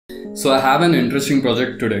So I have an interesting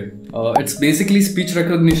project today. It's basically speech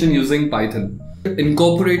recognition using Python.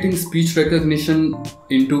 Incorporating speech recognition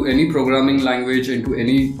into any programming language, into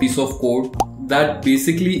any piece of code, that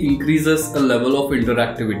basically increases a level of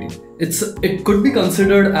interactivity. It could be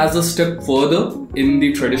considered as a step further in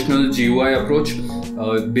the traditional GUI approach.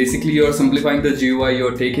 Basically, you're simplifying the GUI,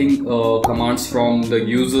 you're taking commands from the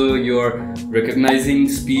user, you're recognizing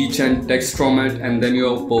speech and text from it, and then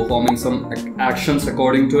you're performing some actions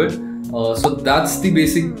according to it. So that's the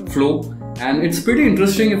basic flow, and it's pretty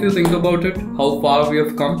interesting if you think about it, how far we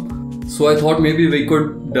have come. So I thought maybe we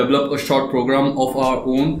could develop a short program of our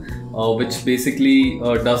own, which basically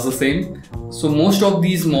does the same. So most of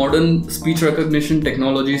these modern speech recognition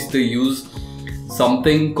technologies, they use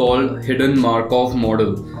something called hidden Markov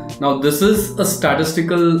model. Now this is a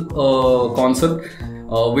statistical concept.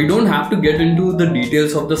 We don't have to get into the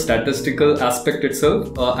details of the statistical aspect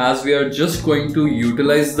itself, as we are just going to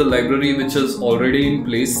utilize the library which is already in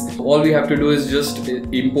place. All we have to do is just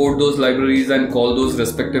import those libraries and call those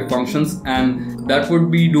respective functions, and that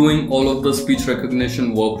would be doing all of the speech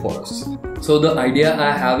recognition work for us. So the idea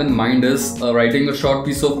I have in mind is writing a short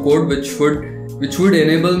piece of code which would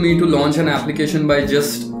enable me to launch an application by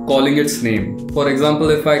just calling its name. For example,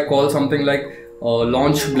 if I call something like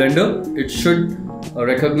launch Blender, it should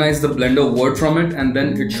recognize the Blender word from it, and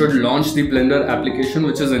then it should launch the Blender application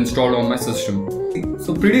which is installed on my system.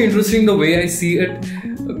 So pretty interesting the way I see it.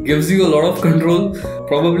 Gives you a lot of control.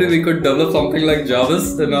 Probably we could develop something like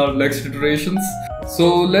Javas in our next iterations.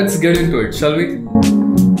 So let's get into it, shall we?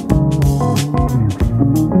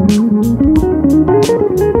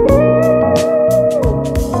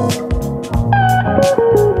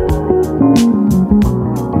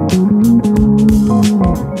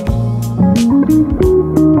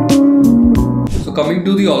 Coming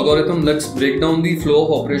to the algorithm, let's break down the flow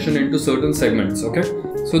of operation into certain segments, okay?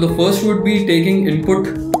 So the first would be taking input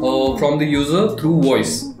from the user through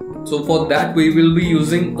voice. So for that we will be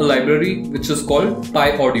using a library which is called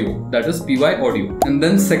pyaudio, that is pyaudio. And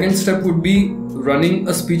then second step would be running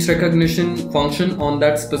a speech recognition function on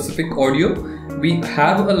that specific audio. We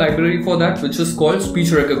have a library for that which is called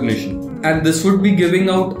SpeechRecognition. And this would be giving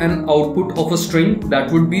out an output of a string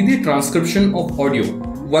that would be the transcription of audio.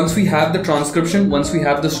 Once we have the transcription, once we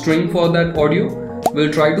have the string for that audio,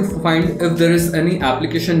 we'll try to find if there is any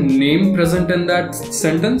application name present in that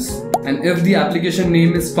sentence. And if the application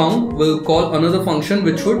name is found, we'll call another function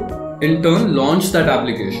which would in turn launch that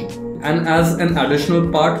application. And as an additional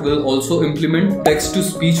part, we'll also implement text to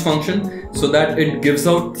speech function so that it gives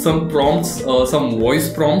out some prompts, some voice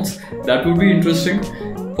prompts. That would be interesting.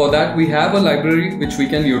 For that, we have a library which we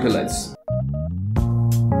can utilize.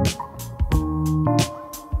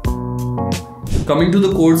 Coming to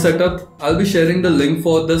the code setup, I'll be sharing the link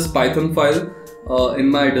for this Python file in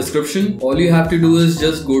my description. All you have to do is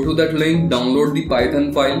just go to that link, download the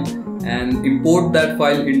Python file and import that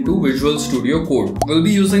file into Visual Studio Code. We'll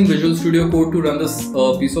be using Visual Studio Code to run this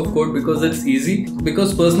piece of code because it's easy.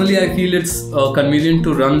 Because personally I feel it's convenient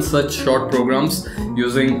to run such short programs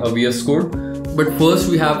using VS Code. But first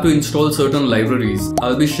we have to install certain libraries.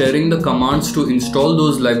 I'll be sharing the commands to install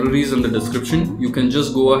those libraries in the description. You can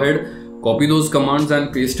just go ahead, copy those commands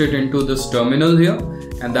and paste it into this terminal here,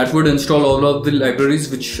 and that would install all of the libraries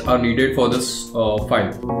which are needed for this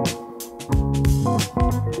file.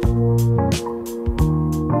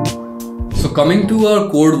 So coming to our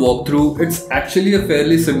code walkthrough, it's actually a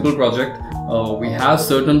fairly simple project. We have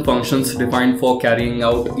certain functions defined for carrying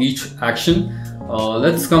out each action.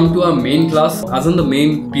 Let's come to our main class, as in the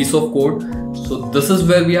main piece of code. So this is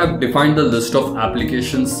where we have defined the list of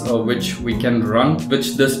applications which we can run,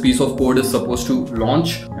 which this piece of code is supposed to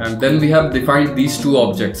launch. And then we have defined these two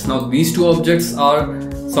objects. Now these two objects are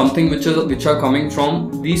something which are coming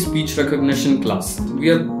from the speech recognition class. We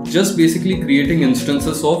are just basically creating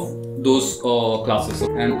instances of those classes,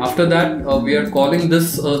 and after that we are calling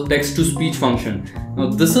this text to speech function. Now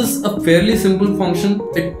this is a fairly simple function.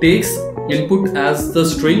 It takes input as the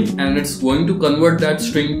string and it's going to convert that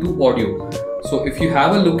string to audio. So if you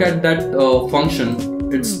have a look at that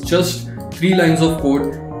function, it's just 3 lines of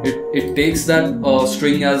code. It takes that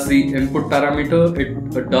string as the input parameter,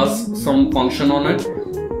 it does some function on it,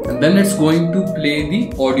 and then it's going to play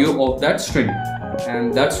the audio of that string.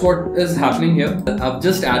 And that's what is happening here. I've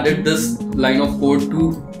just added this line of code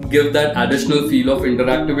to give that additional feel of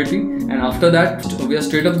interactivity, and after that we are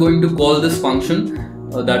straight up going to call this function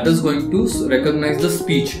that is going to recognize the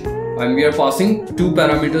speech, and we are passing 2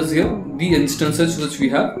 parameters here, the instances which we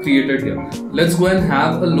have created here. Let's go and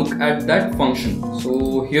have a look at that function.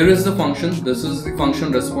 So here is the function. This is the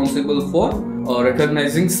function responsible for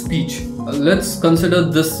recognizing speech. let's consider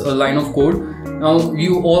this line of code. Now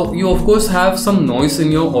you of course have some noise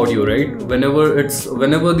in your audio, right?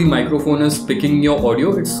 Whenever the microphone is picking your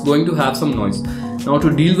audio, it's going to have some noise. Now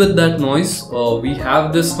to deal with that noise, we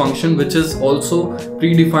have this function which is also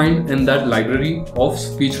predefined in that library of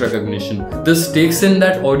speech recognition. This takes in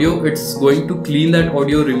that audio, it's going to clean that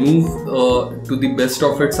audio, remove to the best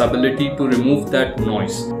of its ability to remove that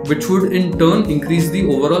noise, which would in turn increase the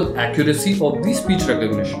overall accuracy of the speech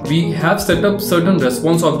recognition. We have set up certain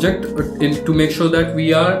response object to make sure that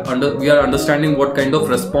we are understanding what kind of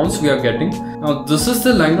response we are getting. Now this is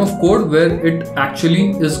the line of code where it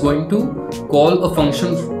actually is going to call a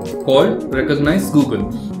function called recognize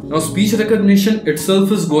Google. Now speech recognition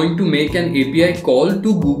itself is going to make an API call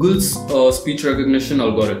to Google's speech recognition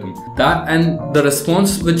algorithm. That and the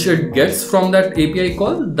response which it gets from that API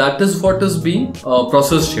call, that is what is being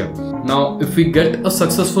processed here. Now if we get a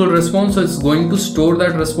successful response, it's going to store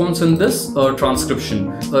that response in this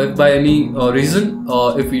transcription. If by any reason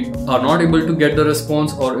if we are not able to get the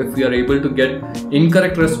response, or if we are able to get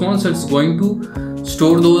incorrect response, it's going to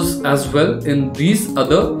store those as well in these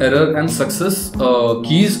other error and success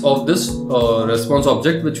keys of this response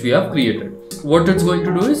object which we have created. What it's going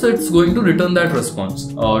to do is it's going to return that response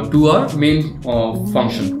to our main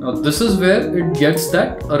function. Now this is where it gets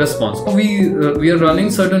that response. We are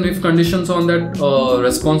running certain if conditions on that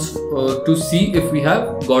response to see if we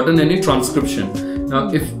have gotten any transcription. Now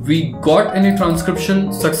if we got any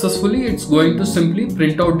transcription successfully, it's going to simply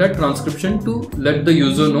print out that transcription to let the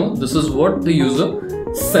user know this is what the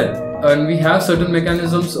user said. And we have certain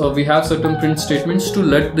mechanisms, we have certain print statements to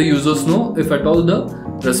let the users know if at all the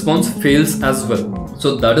response fails as well.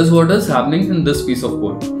 So that is what is happening in this piece of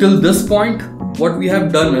code. Till this point, what we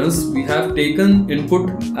have done is we have taken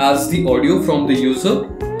input as the audio from the user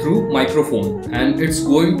through microphone, and it's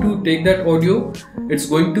going to take that audio, it's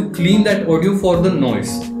going to clean that audio for the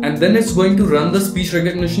noise, and then it's going to run the speech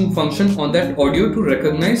recognition function on that audio to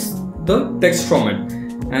recognize the text from it.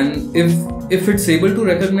 And if it's able to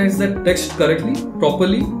recognize that text correctly,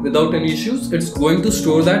 properly, without any issues, it's going to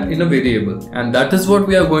store that in a variable, and that is what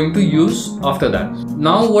we are going to use after that.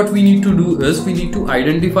 Now what we need to do is we need to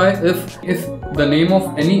identify if the name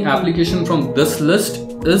of any application from this list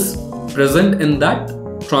is present in that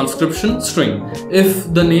transcription string.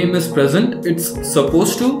 If the name is present, it's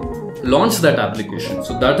supposed to launch that application.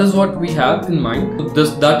 So that is what we have in mind.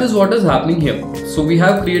 That is what is happening here. So we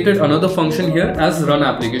have created another function here as run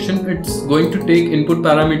application. It's going to take input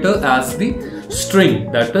parameter as the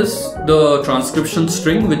string, that is the transcription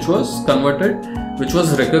string which was converted, which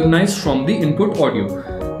was recognized from the input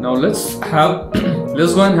audio. Now let's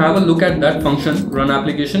go and have a look at that function run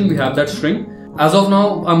application. We have that string. As of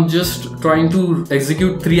now, I'm just trying to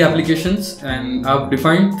execute 3 applications, and I've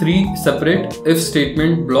defined 3 separate if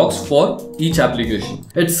statement blocks for each application.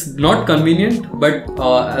 It's not convenient,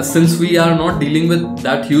 but since we are not dealing with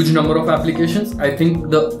that huge number of applications, I think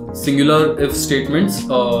the singular if statements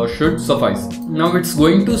should suffice. Now it's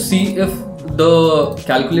going to see if the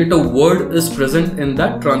calculator word is present in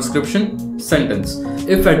that transcription sentence.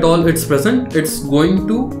 If at all it's present, it's going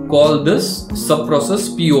to call this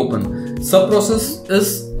subprocess popen. Subprocess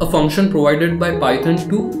is a function provided by Python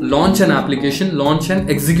to launch an application, launch an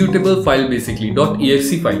executable file, basically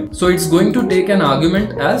 .exe file. So it's going to take an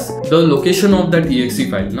argument as the location of that exe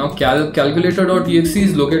file. Now calculator.exe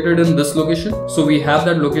is located in this location, so we have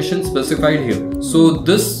that location specified here. So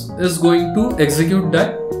this is going to execute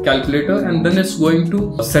that calculator, and then it's going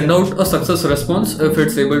to send out a success response if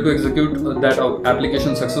it's able to execute that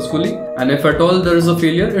application successfully. And if at all there is a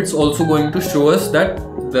failure, it's also going to show us that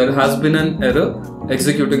there has been an error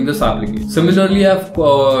executing this application. Similarly, I've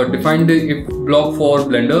defined the if block for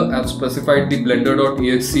Blender. I've specified the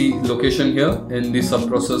blender.exe location here in the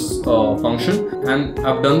subprocess function, and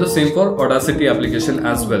I've done the same for Audacity application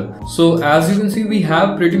as well. So as you can see, we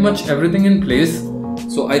have pretty much everything in place.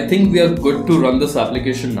 So I think we are good to run this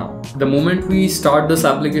application now. The moment we start this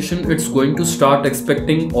application, it's going to start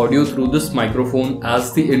expecting audio through this microphone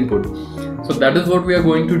as the input. So that is what we are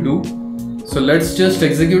going to do. So let's just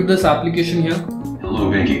execute this application here. Hello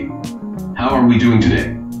Venki. How are we doing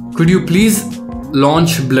today? Could you please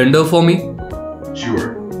launch Blender for me?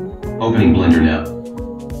 Sure. Opening Blender now.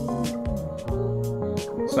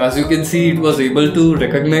 So as you can see, it was able to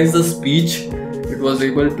recognize the speech. It was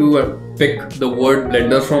able to pick the word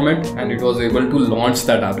Blender from it, and it was able to launch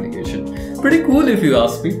that application. Pretty cool if you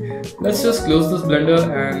ask me. Let's just close this Blender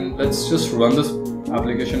and let's just run this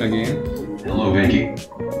application again. Hello Venki.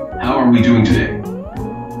 How are we doing today?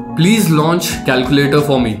 Please launch calculator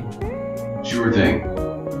for me. Sure thing.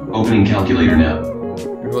 Opening calculator now.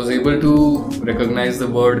 It It was able to recognize the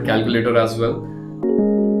word calculator as well.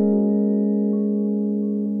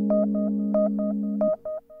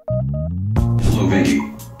 Hello Venki.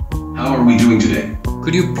 How are we doing today?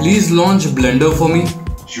 Could you please launch Blender for me?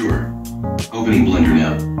 Sure. Opening Blender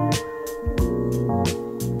now.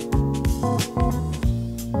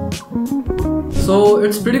 So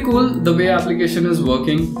it's pretty cool the way application is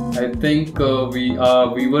working. I think we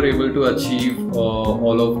were able to achieve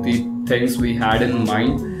all of the things we had in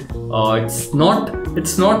mind. It's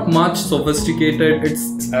not much sophisticated.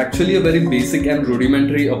 It's actually a very basic and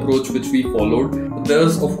rudimentary approach which we followed.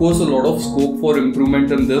 There's of course a lot of scope for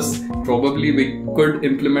improvement in this. Probably we could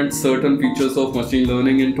implement certain features of machine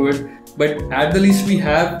learning into it, but at the least we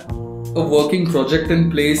have a working project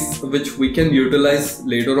in place which we can utilize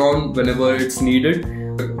later on whenever it's needed.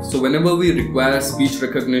 So whenever we require speech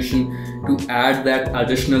recognition to add that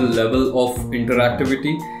additional level of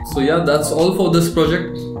interactivity. So yeah, that's all for this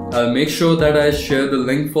project. I'll make sure that I share the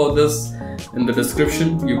link for this in the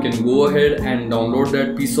description. You can go ahead and download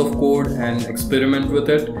that piece of code and experiment with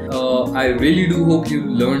it. I really do hope you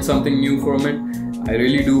learned something new from it. I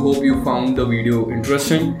really do hope you found the video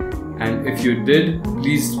interesting. And if you did,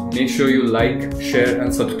 please make sure you like, share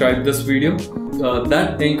and subscribe this video.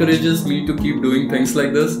 That encourages me to keep doing things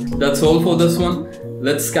like this. That's all for this one.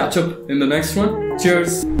 Let's catch up in the next one.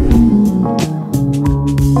 Cheers!